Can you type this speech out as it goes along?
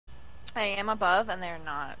I am above, and they're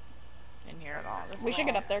not in here at all. We should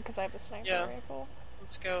get up there because I have a sniper rifle.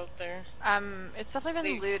 Let's go up there. It's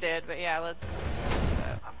definitely been looted, but yeah, let's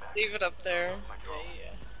leave it up there.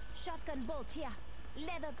 Yeah. Shotgun bolt here.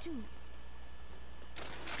 Leather 2.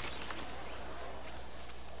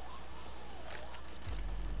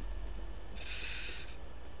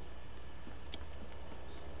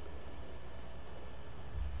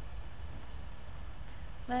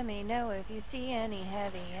 Let me know if you see any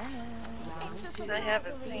heavy ammo. I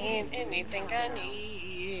haven't seen anything I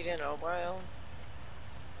need in a while.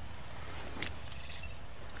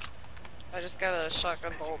 I just got a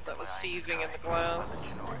shotgun bolt that was seizing in the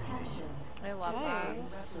glass. I love that.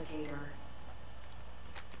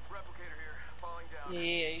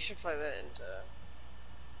 Yeah, you should fly that into...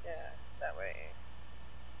 yeah, that way.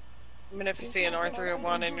 I mean, if you see an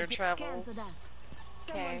R301 in your travels.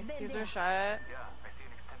 Okay, these are shot. Yeah, I see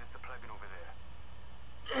an extended supply bin over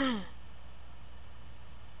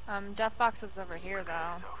there. Death box is over here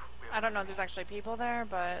though. I don't know if there's actually people there,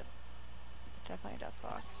 but definitely death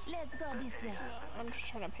box. Let's go this way. I'm just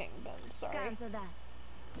trying to ping Ben, sorry. Cancel that.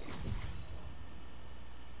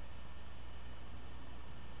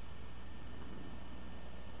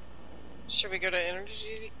 Should we go to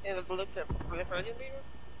Energy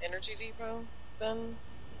Depot then?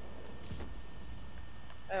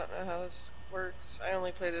 I don't know how this works. I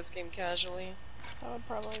only play this game casually. That would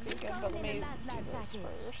probably be good, but let me do this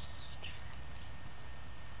first.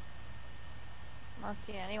 I'm not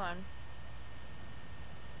seeing anyone.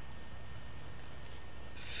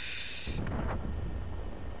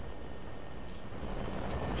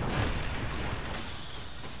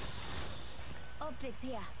 Optics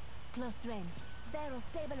here. Close range. Barrel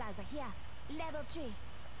stabilizer here. Level 3.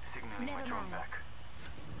 Signaling Never my drone mind. back.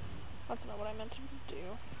 That's not what I meant to do.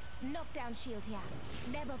 Knockdown shield here.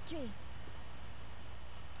 Level 3.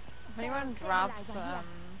 If anyone drops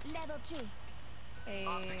Level 3. a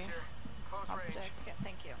Optics here. Close object, range. yeah,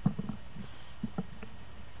 thank you.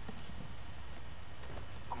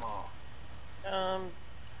 I'm all.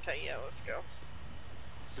 Okay, yeah, let's go.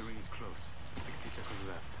 The ring is close. 60 seconds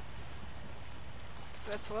left.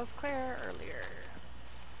 This was clear earlier.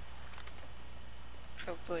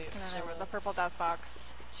 Hopefully And it's then there was a purple death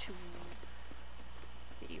box to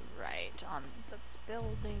the right on the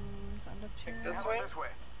buildings on the Like this way? This way.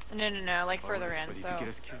 No, like further in, But if so you get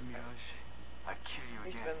us killed, Mirage, I kill you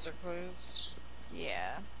These again. bins are closed.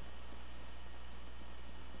 yeah.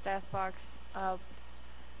 Death box up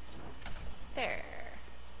there.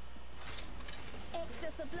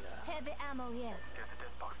 Extra supply. Heavy ammo here. There's a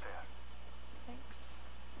dead box there. Thanks.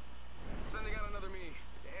 Sending out another me.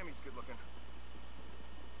 Damn, he's good looking.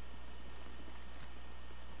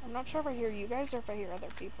 I'm not sure if I hear you guys or if I hear other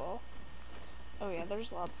people. Oh yeah,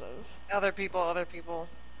 there's lots of... Other people.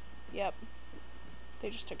 Yep. They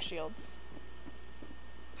just took shields.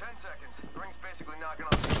 10 seconds. The ring's basically knocking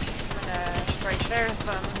on. Right there's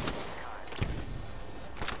them.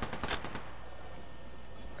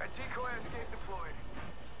 A decoy escape deployed.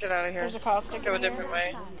 Get out of here. There's a caustic Let's go a in here. different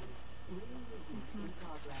way.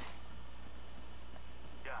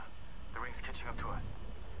 Yeah, the ring's catching up to us.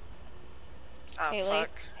 Ah, Haley. fuck.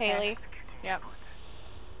 Haley. Executing Yep.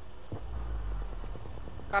 input.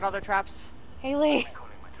 Got other traps. Haley!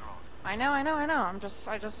 Calling my drone. I know.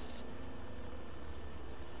 I just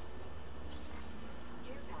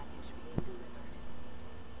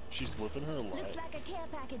She's living her Looks life. like a care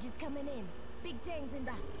package is coming in. Big things in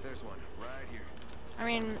that. There's one right here. I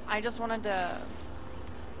mean, I just wanted to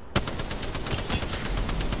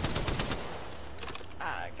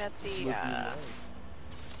get the Living life.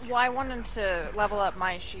 well, I wanted to level up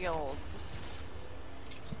my shields.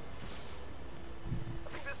 I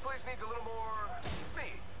think this place needs a little more me.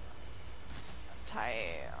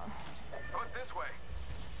 Tight. How about this way?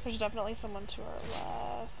 There's definitely someone to our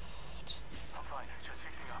left. I'm fine. Just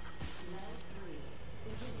fixing up.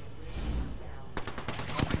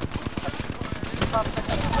 Pops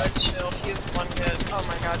ahead of red shield. He is one hit. Oh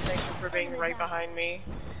my god, thank you for being right behind me.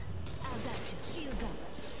 I got you. Shield up.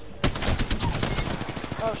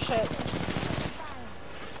 Oh shit. Fire.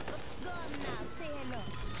 Go on now. Say hello.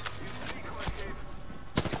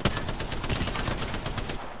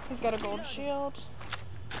 He's got a gold shield.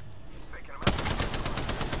 Faking him out.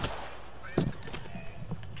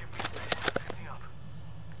 Give me a second. Fixing up.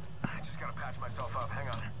 I just gotta patch myself up. Hang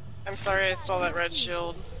on. I'm sorry I stole that red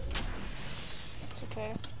shield. It's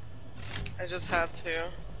okay. I just had to.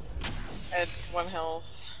 I had 1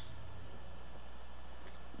 health.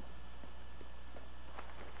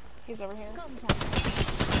 He's over here. Contact.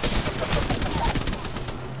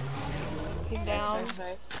 He's Nice, down. nice,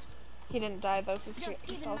 nice. He didn't die though, since he Just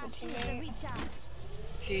giving still my has a shield a teammate. recharge.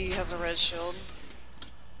 He has a red shield.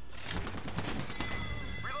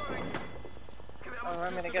 Reloading. Okay, that must Oh,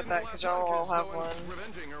 I'm just gonna have get been that the because last y'all one, all have no one's one.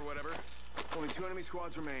 Revenging or whatever. Only 2 enemy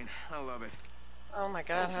squads remain. I love it. Oh my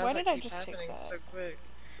god, how Why does that did I keep just take happening that? so quick?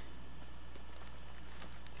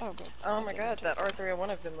 Oh, good. Oh I my didn't god, take that R301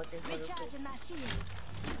 I've been looking for this week. Recharging my shields.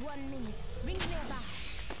 1 minute. Rings nearby.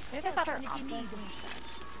 Maybe they got our If you need option. them.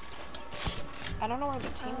 I don't know where the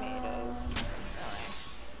teammate is.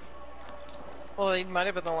 Well, he might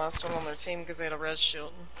have been the last one on their team because they had a red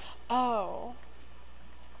shield. Oh.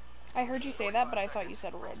 I heard you say that, but I thought you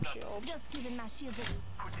said red shield. Just giving my shields a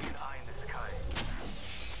Putting an eye in the sky.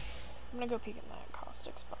 I'm gonna go peek in that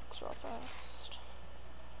caustics box real fast.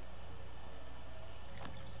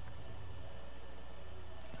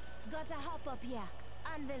 Gotta hop up here.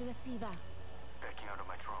 Anvil receiver. Backing out of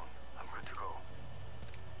my drone. I'm good to go.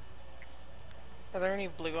 Are there any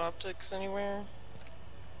blue optics anywhere?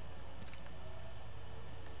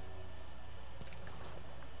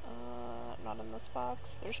 Not in this box.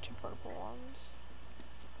 There's 2 purple ones.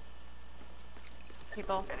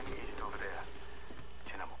 People. Enemy agent over there.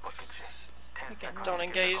 쟤나 못 봤겠지. 10 Again, seconds. Don't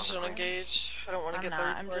engage, don't engage. I don't want to I'm get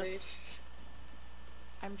not. third partied.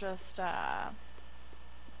 I'm just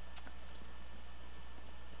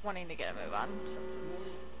wanting to get a move on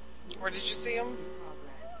since Where did you see him?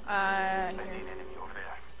 it's I see here. an enemy over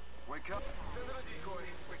there. Wake up. Send in a decoy.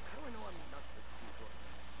 Wait, how do I know I'm not the decoy?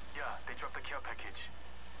 Yeah, they dropped the care package.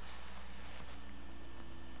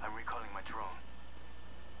 I'm recalling my drone.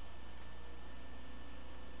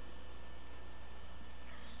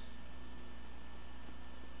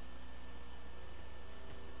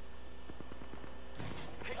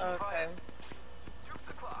 Okay. Troops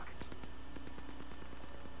o'clock.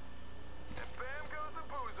 And bam goes the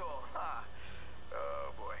boozle. Ha!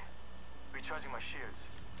 Oh boy. Recharging my shields.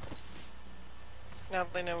 Now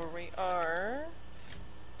that they know where we are,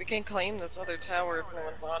 we can claim this other tower if no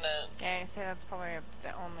one's on it. Okay, so that's probably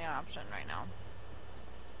the only option right now.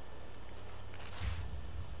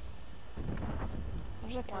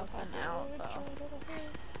 There's a care Nothing package out, though. right over here.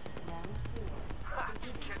 Ha!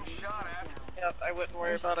 Getting shot at. Yep, I wouldn't worry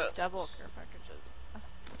There's about it. double care packages.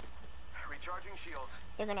 Recharging shields.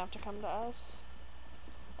 They're gonna have to come to us.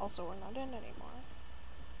 Also, we're not in anymore.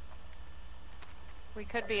 We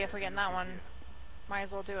could be if we get in that one. Might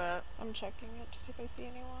as well do it. I'm checking it to see if I see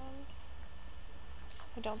anyone.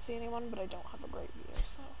 I don't see anyone, but I don't have a great view,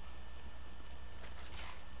 so.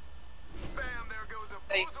 Bam, there goes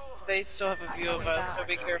a boozle. They still have a view of us, so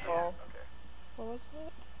be careful. Okay. What was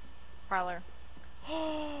it? Prowler.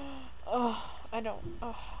 Oh, I don't.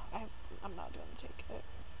 Oh, I'm not gonna take it.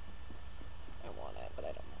 I want it, but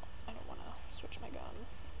I don't want to switch my gun.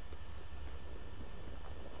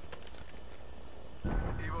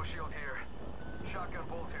 Evo shield here. Shotgun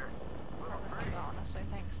bolt here. Level 3. Honestly,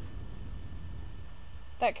 thanks.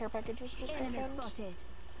 That care package was just Enemy opened. spotted.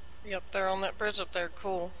 Yep, they're on that bridge up there.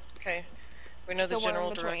 Cool. Okay. We know So the we're in general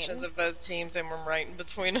between. directions of both teams, and we're right in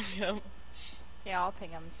between them. Yep. Yeah, I'll ping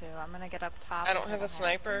them too. I'm gonna get up top. I don't have a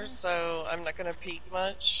sniper, so I'm not gonna peek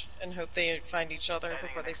much and hope they find each other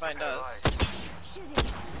before they find us. Shooting.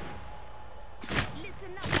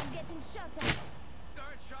 Listen up, I'm getting shot at.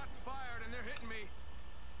 Alright, shots fired and they're hitting me.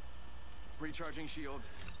 Recharging shields.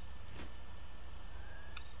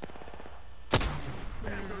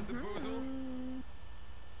 Bam goes the boozle.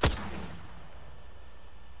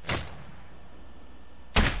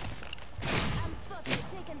 I'm spotted,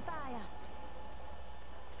 taking fire.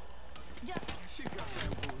 Just She got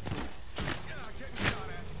that boozle. Yeah, getting shot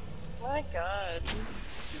at. My god.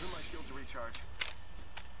 Give him my shield to recharge.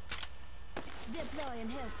 deploying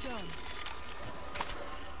health drone.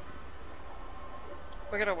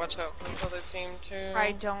 We gotta watch out for this other team too.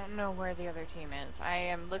 I don't know where the other team is. I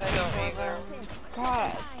am looking I don't for either. them.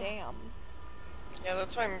 God damn. Yeah,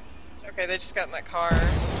 that's why I'm. Okay, they just got in that car.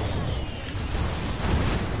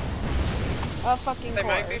 A fucking They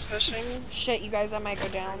might be course. pushing. Shit, you guys, I might go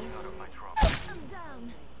down. Out of my drone. I'm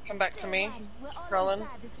down. Come back to me. We're all Rollin.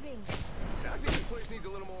 inside this ring. I think this place needs a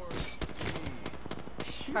little more.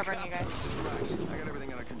 Covering you guys. Relax. I got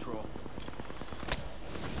everything under control.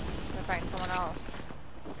 Gonna find someone else.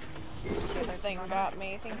 This thing got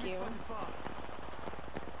me, thank you.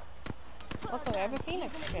 Luckily, I have a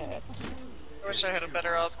Phoenix kit. I wish I had a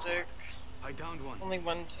better optic. I downed one. Only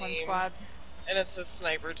one One team. squad. And it's the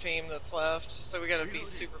sniper team that's left, so we gotta be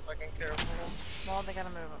super fucking careful. Well, they gotta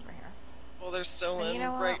move over here. Well, they're still And in you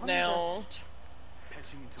know what? right Let me now.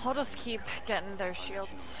 I'll just keep getting their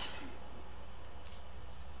shields.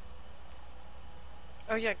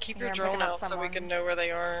 Oh yeah, keep your Here, I'm drone picking up out so we someone. can know where they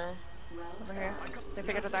are. Over here. They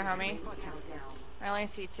pick it up their homie. I only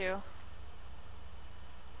see two.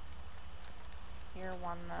 Here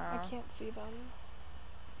one though. I can't see them.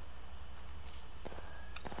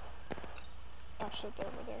 Oh shit, they're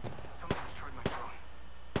over there. Someone destroyed my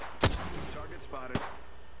drone. Target spotted.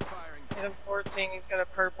 Firing. Hit him 14, he's got a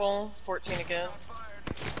purple. 14 again.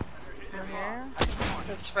 Over here.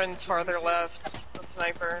 His friend's farther left. The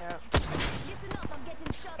sniper. Yep. Listen up, I'm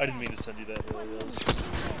getting shot I didn't at. mean to send you that.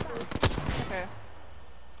 Okay.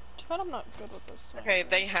 Too bad I'm not good with this one. Okay,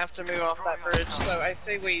 they have to move off that bridge, so I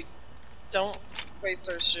say we don't waste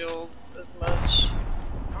our shields as much.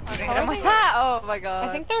 Okay, How I'm are like they- that. Oh my god.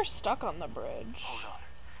 I think they're stuck on the bridge. Hold on.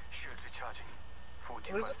 Shields recharging.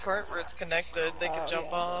 45 There's a part where it's seconds left. connected, they Oh, could jump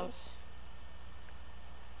yeah, it off, is.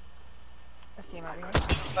 I see him over here.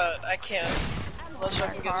 but I can't unless I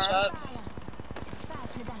can get shots.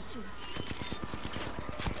 Fast with that shoe.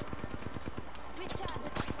 Recharge.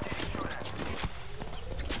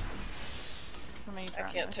 How many I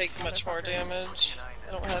drones? can't take much more damage.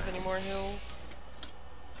 I don't have any more heals.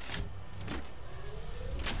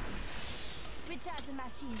 Recharging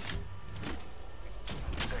machine.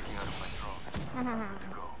 Backing out of my drone. Good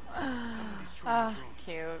to go. Someone destroyed my Ah, drone.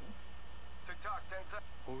 cute. Tick-tock, 10 seconds.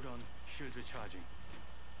 Hold on. Shields recharging.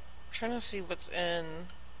 I'm trying to see what's in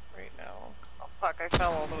right now. Oh fuck, I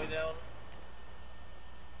fell all the way down.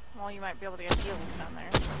 Well, you might be able to get heals down there,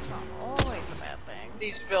 so it's not always a bad thing.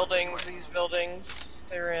 These buildings,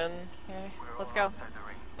 they're in. Okay, We're let's all go. outside the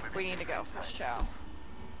ring. Maybe We need to safe go. inside. Let's chow.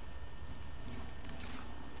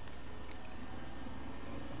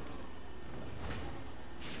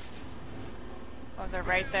 Oh, they're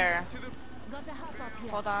right there. Got a hot up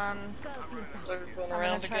here. Hold on. Scope yourself. They're going I'm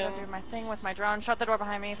around gonna try again. to do my thing with my drone. Shut the door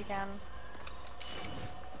behind me if you can.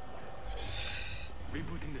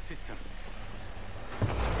 Rebooting the system.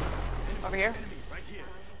 Over here. Enemy right here.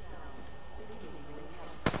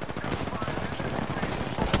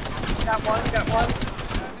 Got one.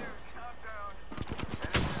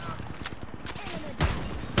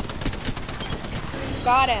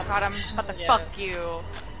 Got him. Got him. What the Yes. fuck you?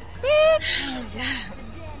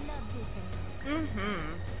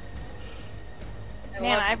 Mm-hmm.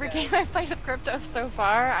 Man, every game I've played with Crypto so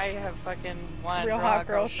far, I have fucking won. Real hot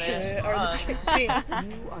girl shit. Or the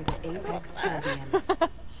chicken. You are the Apex champions.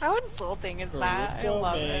 How insulting is that? I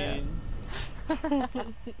love it.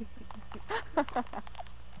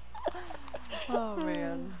 Oh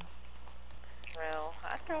man. Well,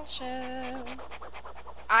 hot girl shit.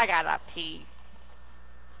 I gotta pee.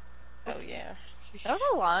 Oh yeah. That was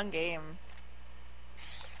a long game.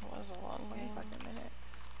 It was a long 20 game. fucking minutes.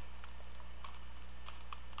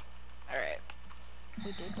 Alright.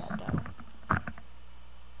 We did that down.